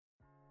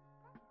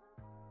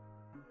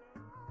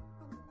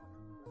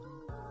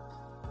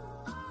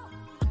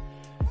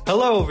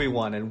Hello,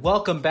 everyone, and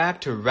welcome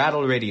back to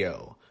Rattle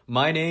Radio.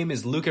 My name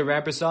is Luca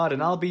Rampersad,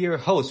 and I'll be your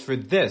host for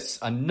this,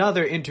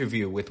 another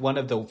interview with one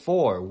of the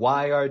 4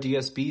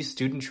 YRDSB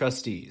student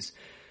trustees.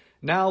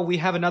 Now, we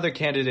have another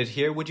candidate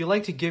here. Would you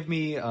like to give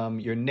me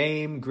your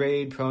name,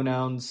 grade,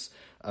 pronouns,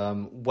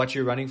 what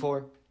you're running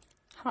for?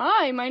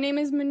 Hi, my name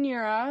is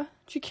Manira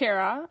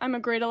Chikera. I'm a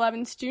grade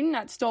 11 student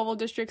at Stouffville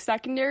District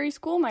Secondary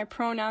School. My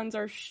pronouns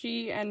are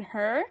she and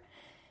her,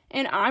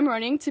 and I'm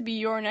running to be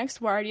your next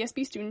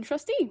YRDSB student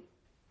trustee.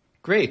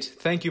 Great.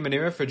 Thank you,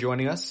 Manira, for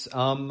joining us.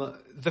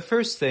 The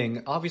first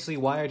thing, obviously,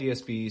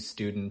 YRDSB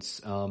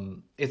students,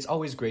 it's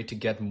always great to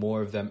get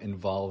more of them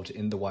involved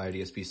in the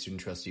YRDSB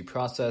student trustee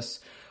process.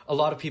 A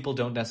lot of people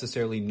don't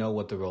necessarily know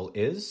what the role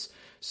is.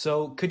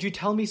 So could you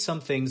tell me some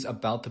things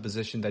about the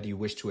position that you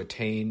wish to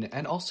attain?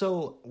 And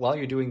also, while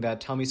you're doing that,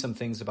 tell me some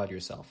things about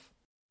yourself.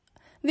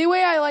 The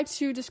way I like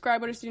to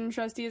describe what a student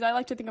trustee is, I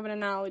like to think of an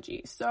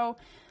analogy. So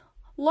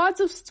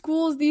lots of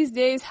schools these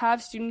days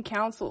have student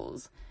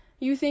councils.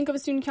 You think of a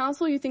student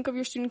council, you think of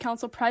your student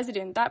council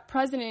president. That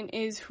president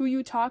is who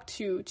you talk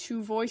to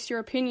voice your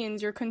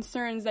opinions, your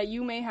concerns that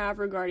you may have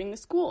regarding the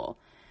school.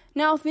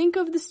 Now think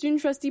of the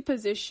student trustee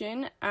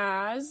position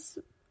as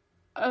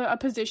a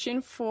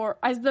position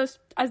as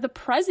the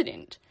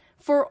president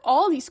for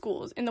all these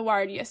schools in the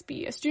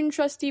YRDSB. A student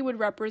trustee would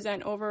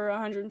represent over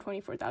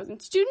 124,000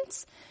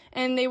 students,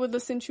 and they would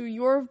listen to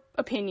your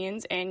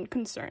opinions and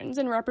concerns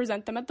and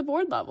represent them at the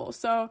board level.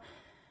 So,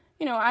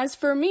 as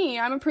for me,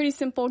 I'm a pretty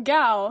simple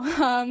gal.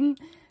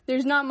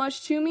 There's not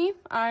much to me.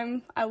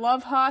 I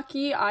love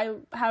hockey.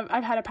 I've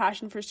had a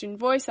passion for student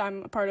voice.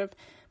 I'm a part of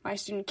my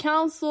student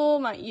council,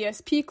 my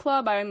ESP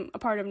club. I'm a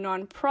part of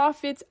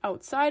nonprofits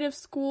outside of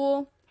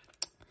school.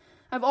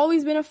 I've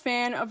always been a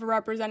fan of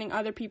representing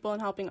other people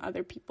and helping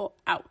other people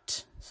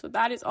out. So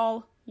that is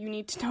all you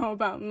need to know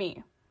about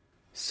me.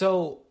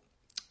 So,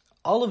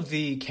 all of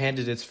the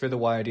candidates for the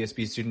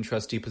YRDSB student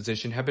trustee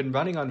position have been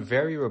running on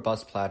very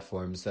robust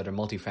platforms that are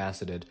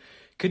multifaceted.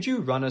 Could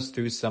you run us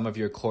through some of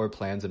your core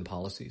plans and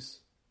policies?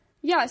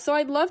 Yeah, so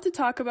I'd love to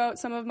talk about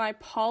some of my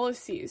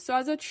policies. So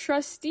as a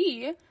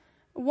trustee,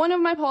 one of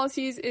my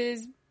policies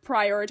is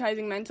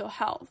prioritizing mental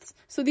health.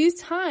 So these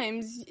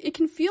times, it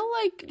can feel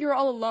like you're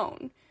all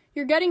alone.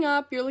 You're getting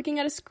up, you're looking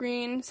at a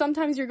screen,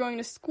 sometimes you're going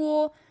to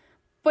school,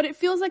 but it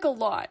feels like a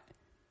lot.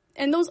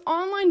 And those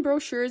online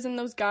brochures and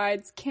those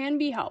guides can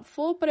be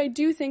helpful, but I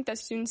do think that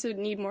students would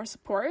need more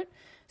support.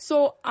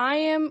 So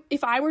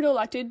if I were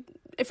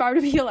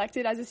to be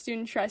elected as a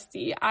student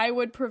trustee, I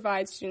would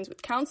provide students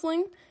with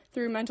counseling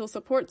through mental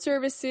support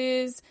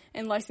services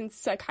and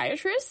licensed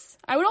psychiatrists.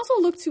 I would also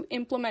look to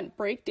implement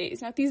break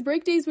days. Now, these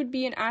break days would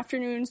be an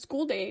afternoon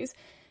school day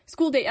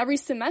every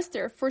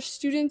semester for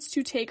students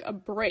to take a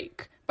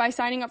break by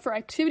signing up for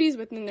activities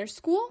within their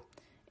school.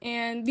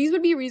 And these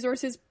would be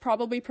resources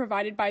probably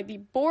provided by the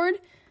board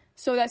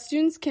so that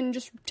students can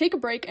just take a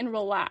break and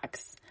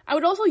relax. I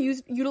would also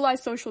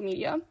utilize social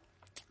media.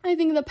 I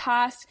think in the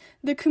past,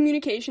 the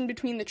communication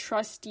between the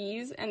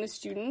trustees and the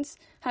students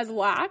has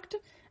lacked.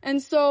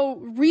 And so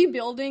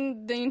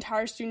rebuilding the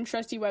entire student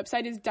trustee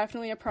website is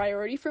definitely a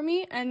priority for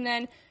me. And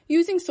then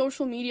using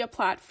social media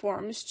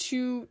platforms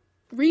to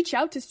reach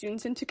out to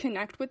students and to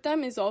connect with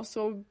them is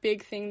also a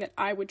big thing that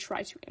I would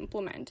try to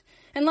implement.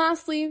 And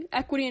lastly,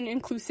 equity and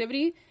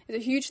inclusivity is a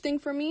huge thing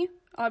for me.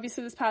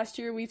 Obviously, this past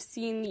year, we've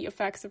seen the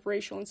effects of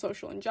racial and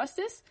social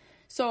injustice.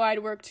 So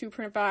I'd work to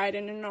provide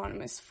an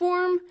anonymous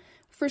form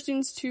for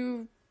students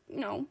to,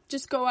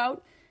 just go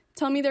out,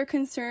 tell me their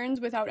concerns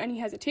without any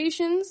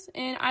hesitations.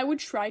 And I would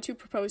try to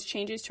propose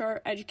changes to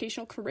our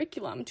educational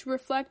curriculum to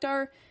reflect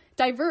our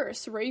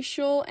diverse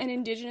racial and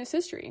Indigenous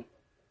history.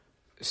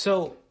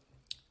 So,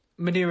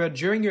 Manira,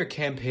 during your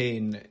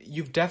campaign,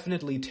 you've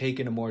definitely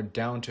taken a more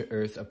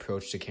down-to-earth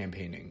approach to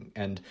campaigning.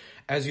 And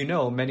as you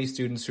know, many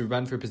students who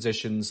run for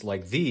positions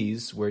like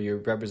these, where you're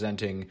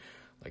representing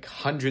like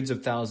hundreds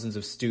of thousands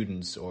of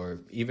students, or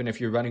even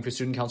if you're running for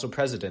student council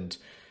president,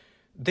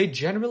 they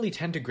generally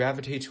tend to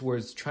gravitate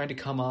towards trying to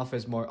come off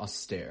as more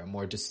austere,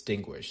 more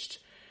distinguished.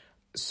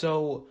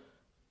 So,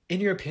 in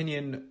your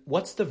opinion,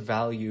 what's the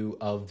value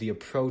of the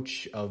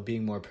approach of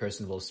being more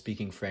personable,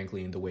 speaking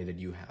frankly in the way that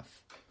you have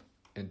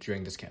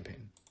during this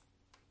campaign?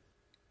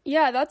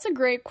 Yeah, that's a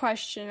great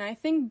question. I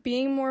think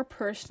being more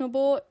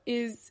personable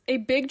is a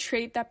big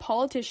trait that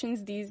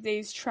politicians these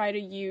days try to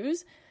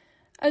use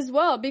as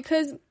well,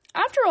 because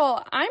after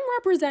all,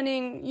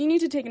 you need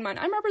to take in mind,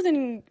 I'm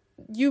representing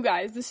you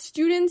guys, the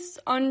students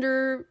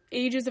under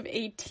ages of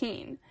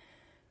 18.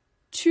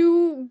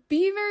 To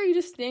be very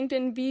distinct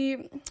and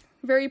be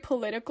very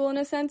political in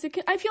a sense,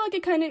 I feel like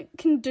it kind of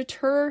can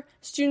deter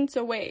students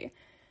away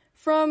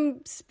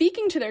from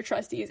speaking to their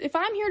trustees. If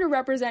I'm here to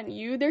represent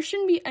you, there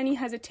shouldn't be any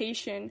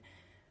hesitation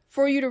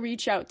for you to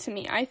reach out to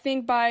me. I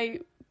think by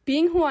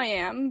being who I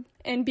am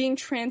and being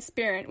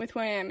transparent with who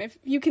I am, if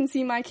you can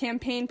see my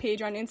campaign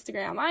page on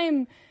Instagram, I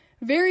am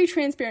very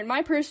transparent.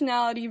 My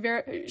personality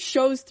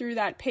shows through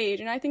that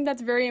page, and I think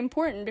that's very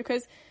important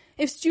because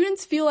if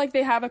students feel like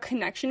they have a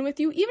connection with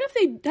you, even if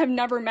they have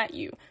never met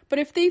you, but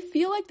if they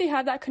feel like they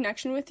have that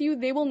connection with you,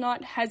 they will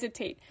not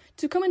hesitate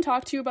to come and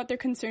talk to you about their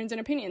concerns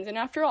and opinions. And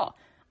after all,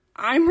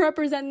 I'm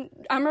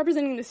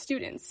representing the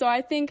students. So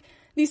I think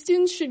these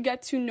students should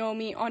get to know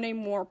me on a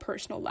more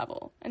personal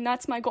level. And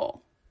that's my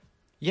goal.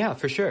 Yeah,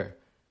 for sure.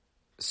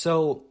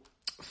 So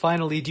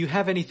finally, do you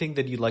have anything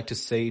that you'd like to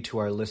say to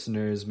our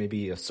listeners?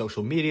 Maybe a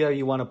social media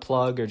you want to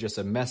plug, or just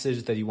a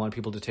message that you want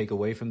people to take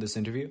away from this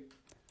interview?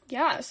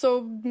 Yeah,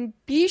 so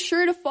be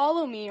sure to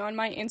follow me on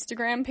my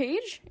Instagram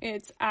page.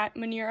 It's at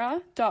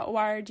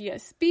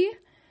manira.wiredsb.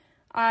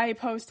 I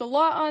post a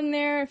lot on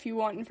there if you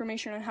want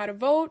information on how to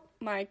vote,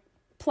 my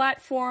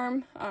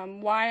platform,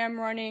 why I'm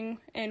running,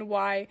 and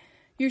why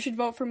you should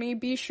vote for me.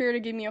 Be sure to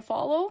give me a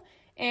follow.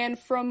 And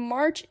from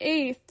March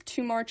 8th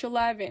to March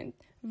 11th,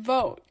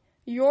 vote.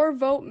 Your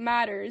vote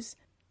matters.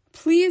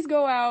 Please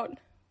go out,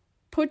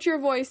 put your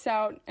voice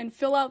out, and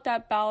fill out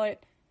that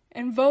ballot,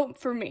 and vote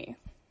for me.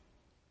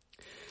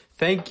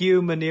 Thank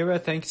you, Manira.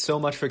 Thanks so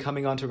much for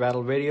coming on to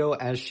Rattle Radio.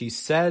 As she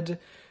said,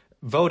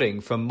 voting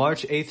from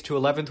March 8th to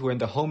 11th, we're in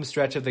the home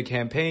stretch of the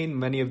campaign.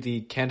 Many of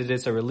the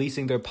candidates are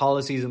releasing their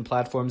policies and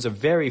platforms, a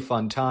very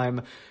fun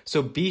time.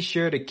 So be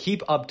sure to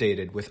keep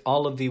updated with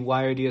all of the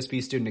Wired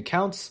ESB student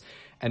accounts,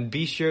 and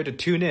be sure to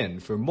tune in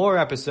for more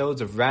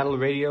episodes of Rattle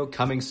Radio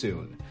coming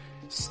soon.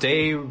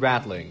 Stay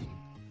rattling.